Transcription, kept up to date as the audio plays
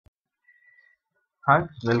Hi,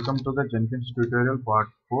 welcome to the Jenkins tutorial part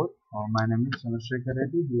 4. My name is Sanashekar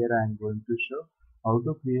Reddy. Here I am going to show how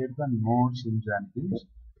to create the nodes in Jenkins.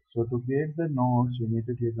 So to create the nodes, you need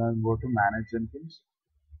to click on go to Manage Jenkins.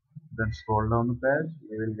 Then scroll down the page.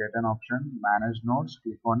 You will get an option Manage Nodes.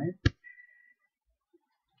 Click on it.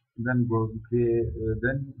 Then go create.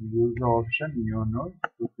 Then use the option New Node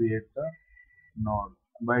to create the node.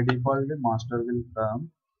 By default, the master will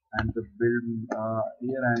come and the build.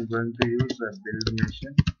 Here I am going to use a build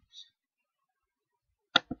machine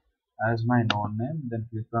as my node name, then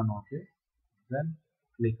click on OK, then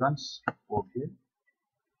click on OK.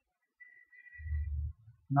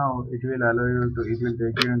 Now it will allow you to, it will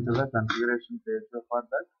take you into the configuration page for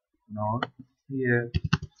that node. Here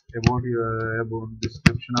about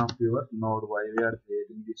description of your node, why we are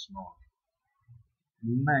creating this node.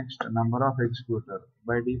 Next, number of executor.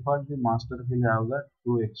 By default, the master will have the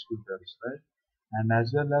two executors, right? And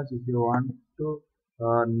as well as if you want to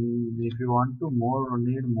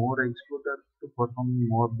need more executors to perform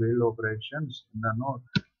more build operations in the node,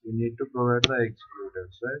 you need to provide the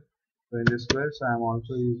executors, right? So in this case, I am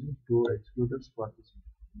also using two executors for this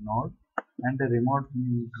node and a remote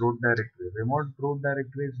root directory. Remote root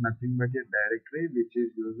directory is nothing but a directory which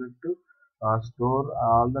is used to store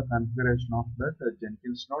all the configuration of that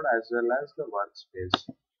Jenkins node as well as the workspace.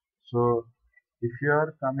 So if you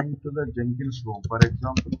are coming to the Jenkins home, for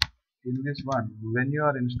example, in this one, when you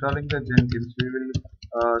are installing the Jenkins, we will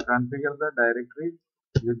configure the directory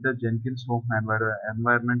with the Jenkins home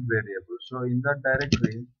environment variable. So in that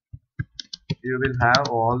directory, you will have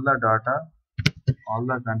all the data, all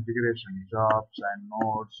the configuration, jobs and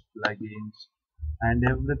nodes, plugins, and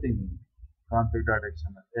everything,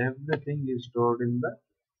 config.xml. Everything is stored in the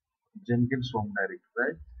Jenkins home directory,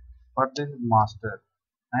 right? For this master.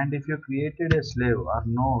 And if you created a slave or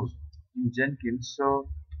node in Jenkins, so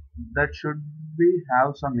that should be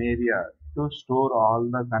have some area to store all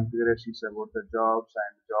the configurations about the jobs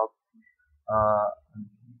and job uh,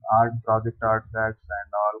 art project artifacts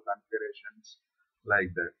and all configurations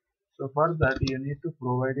like that. So for that you need to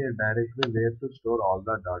provide a directory where to store all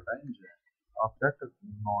the data in of that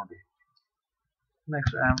node.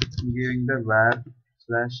 Next I am giving the var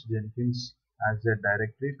slash Jenkins as a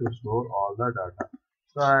directory to store all the data.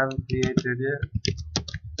 So I have created a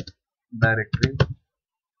directory.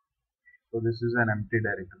 So this is an empty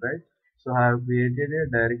directory, right? So I have created a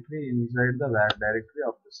directory inside the var directory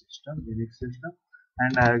of the system, Unix system,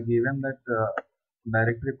 and I have given that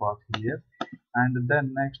directory path here. And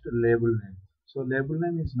then next label name. So label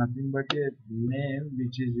name is nothing but a name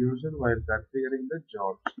which is used while configuring the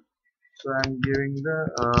jobs. So I'm giving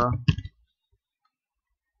the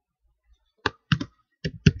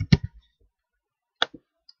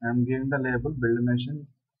label build machine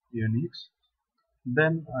Unix.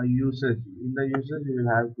 Then usage. In the usage you will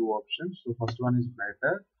have two options. So first one is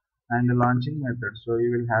better and the launching method. So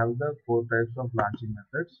you will have the four types of launching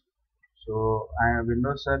methods. So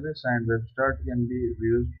Windows service and web start can be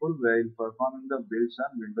useful while performing the builds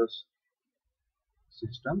on Windows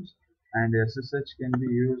systems, and SSH can be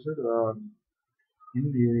used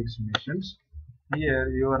in Unix machines. Here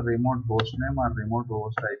your remote host name or remote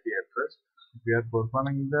host IP address. If you are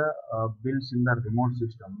performing the builds in the remote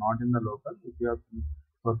system, not in the local, if you are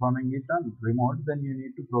performing it on remote, then you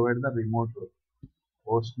need to provide the remote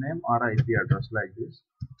host name or IP address like this.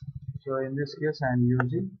 So in this case, I am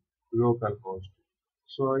using localhost.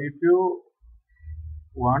 So if you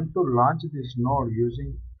want to launch this node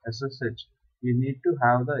using SSH, you need to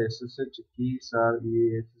have the SSH keys or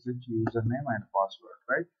SSH username and password,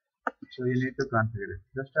 right? So you need to configure it.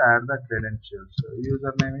 Just add the credentials. So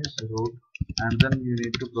username is root, and then you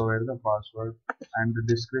need to provide the password, and the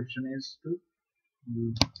description is to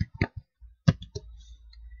mm,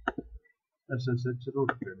 SSH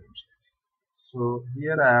root credentials. So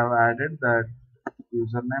here I have added that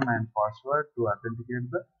username and password to authenticate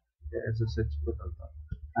the SSH protocol.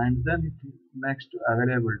 And then next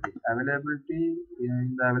availability. Availability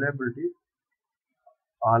in the availability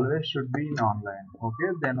always should be in online.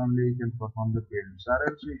 Okay, then only you can perform the builds, or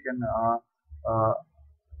else you can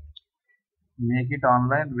make it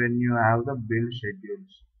online when you have the build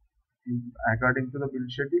schedules. According to the build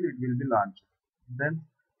schedule, it will be launched. Then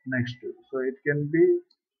next, so it it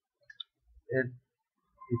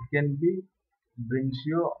can be brings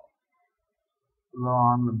you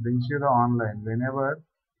brings you the online whenever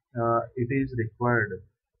it is required.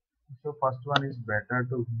 So first one is better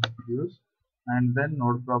to use, and then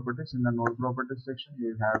node properties. In the node properties section, you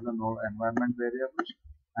will have the node environment variables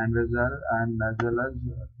as well as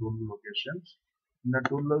tool locations. In the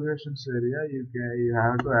tool locations area, you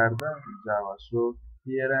have to add the Java. So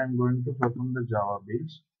Here I am going to perform the Java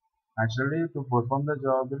builds. Actually, to perform the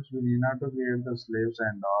Java builds, we need not to create the slaves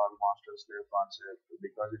and all master slave concept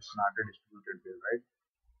because it's not a distributed build, right?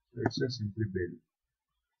 So it's a simply build.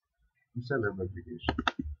 It's a web application.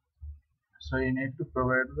 So you need to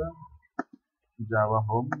provide the Java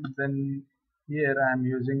home. Then here I am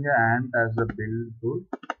using a ant as a build tool.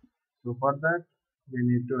 So for that, we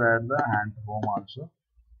need to add the ant home also.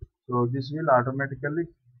 So this will automatically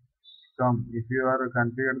come if you are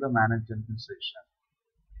configured the manage Jenkins section.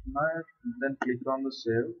 Now then click on the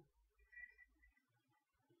save.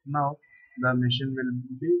 Now the machine will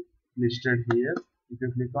be listed here. If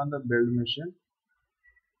you click on the build machine,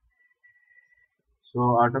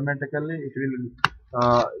 so automatically it will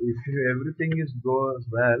if everything is goes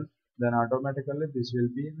well, then automatically this will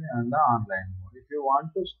be in the online mode. If you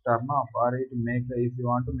want to turn off or if you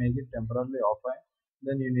want to make it temporarily offline,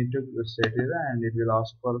 then you need to set it and it will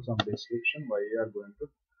ask for some description why you are going to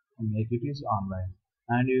make it is online,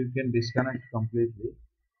 and you can disconnect completely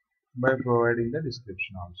by providing the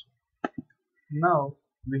description also. Now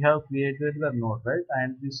we have created the node, right?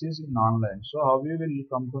 And this is in online. So how you will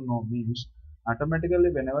come to know means automatically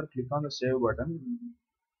whenever click on the save button,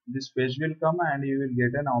 this page will come and you will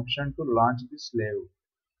get an option to launch the slave.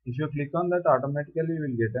 If you click on that, automatically you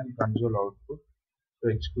will get a console output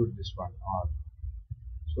to execute this one. Or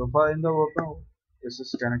so far in the open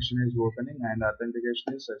SS connection is opening and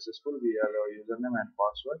authentication is successful via the username and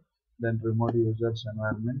password. Then remote users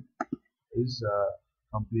environment is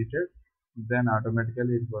completed. Then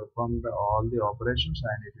automatically it performs all the operations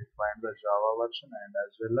and it will find the Java version and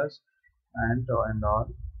as well as and all.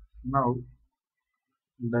 Now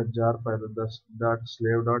the jar file, the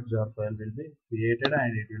slave.jar file will be created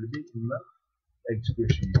and it will be in the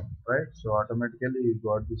execution mode, right? So automatically you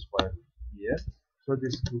got this file here. So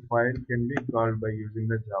this file can be called by using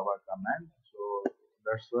the Java command.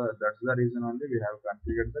 So that's the reason only we have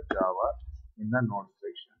configured the Java in the node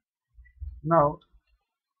section. Now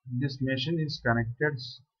this machine is connected,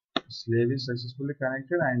 slave is successfully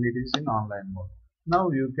connected and it is in online mode.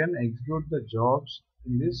 Now you can execute the jobs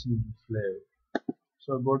in this slave.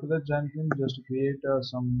 So go to the Jenkins, just create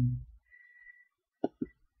some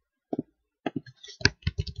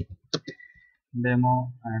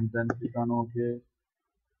demo and then click on OK.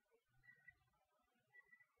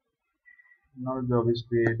 Now job is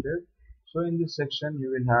created. So in this section you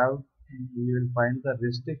will find the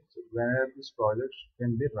restricts where this project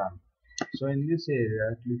can be run. So in this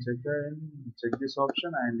area, check this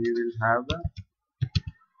option and you will have the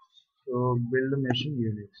build machine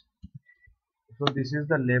Unix. So this is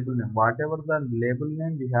the label name. Whatever the label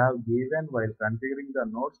name we have given while configuring the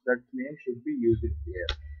nodes, that name should be used here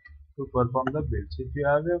to perform the builds. If you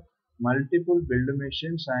have a multiple build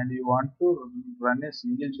machines and you want to run a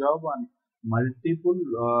single job on multiple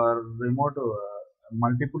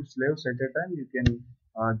multiple slaves at a time, you can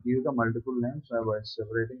give the multiple names by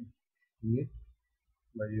separating it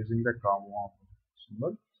by using the comma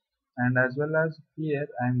symbol. And as well as here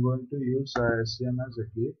I am going to use SCM as a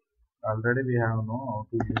key. Already we have know how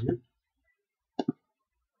to use it.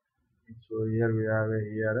 So here we have a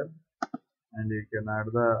URL and you can add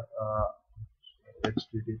the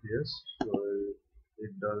HTTPS. So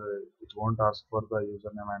it won't ask for the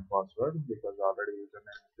username and password because already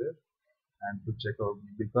username is there. And to check out,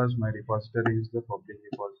 because my repository is the public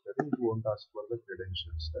repository, it won't ask for the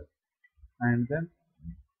credentials, right? And then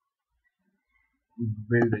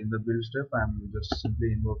build, in the build step I am just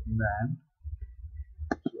simply invoking the ant.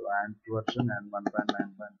 So ant version and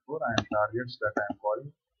 1.9.4 and targets that I am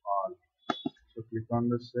calling all. So click on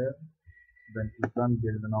the save, then click on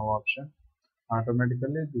build now option.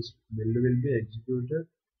 Automatically this build will be executed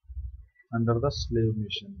under the slave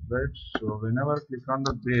machine, right? So whenever click on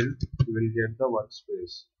the build, you will get the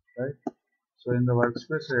workspace, right? So in the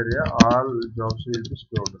workspace area, all jobs will be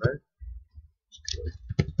stored, right? So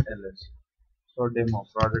ls. So demo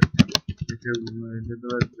project. If you enter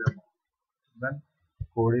the demo, then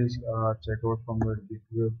code is checked out from the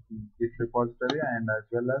Git repository and as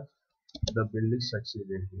well as the build is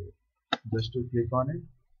succeeded here. Just to click on it,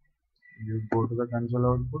 you go to the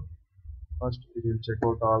console output. First, it will check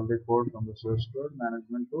out all the code from the source code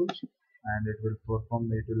management tools, and it will perform.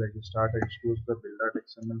 It will start execute the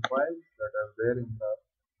build.xml files that are there in the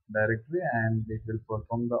directory, and it will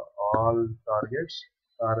perform the all targets.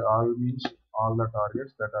 Or all means all the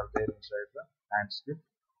targets that are there inside the ant script.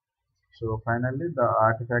 So finally, the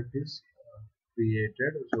artifact is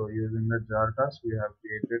created. So using the jar task, we have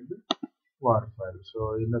created the var file.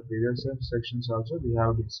 So in the previous sections also we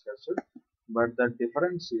have discussed it, but the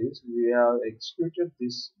difference is we have executed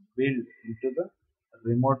this build into the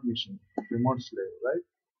remote machine, remote slave, right?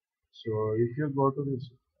 So if you go to this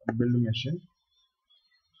build machine,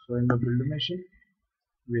 so in the build machine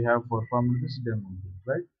we have performed this demo,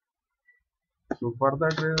 right? So for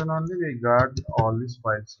that reason only we got all these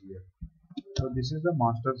files here. So this is the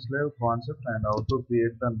master slave concept and how to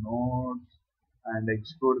create the nodes and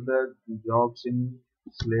execute the jobs in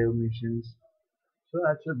slave machines. So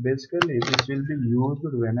actually basically this will be used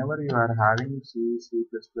whenever you are having C, C++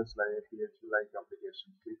 like PHP like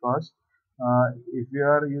applications, because if you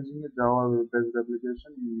are using a Java web-based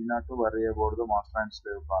application, you need not to worry about the master and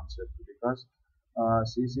slave concept, because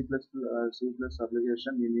C++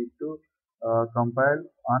 application you need to compile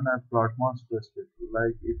on a platform specific.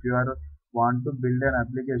 Like if you are want to build an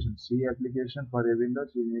application, C application for a Windows,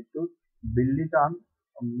 you need to build it on,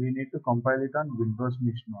 we need to compile it on Windows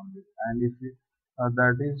machine only. And if you,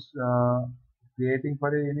 that is creating for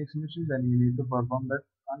a Unix machine, then you need to perform that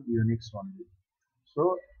on Unix only.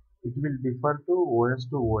 So it will differ to OS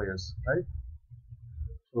to OS, right?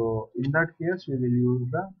 So in that case, we will use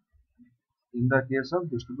the, in the case of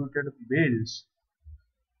distributed builds,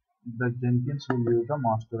 the Jenkins will use the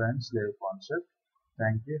master and slave concept.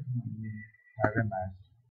 Thank you. Have a nice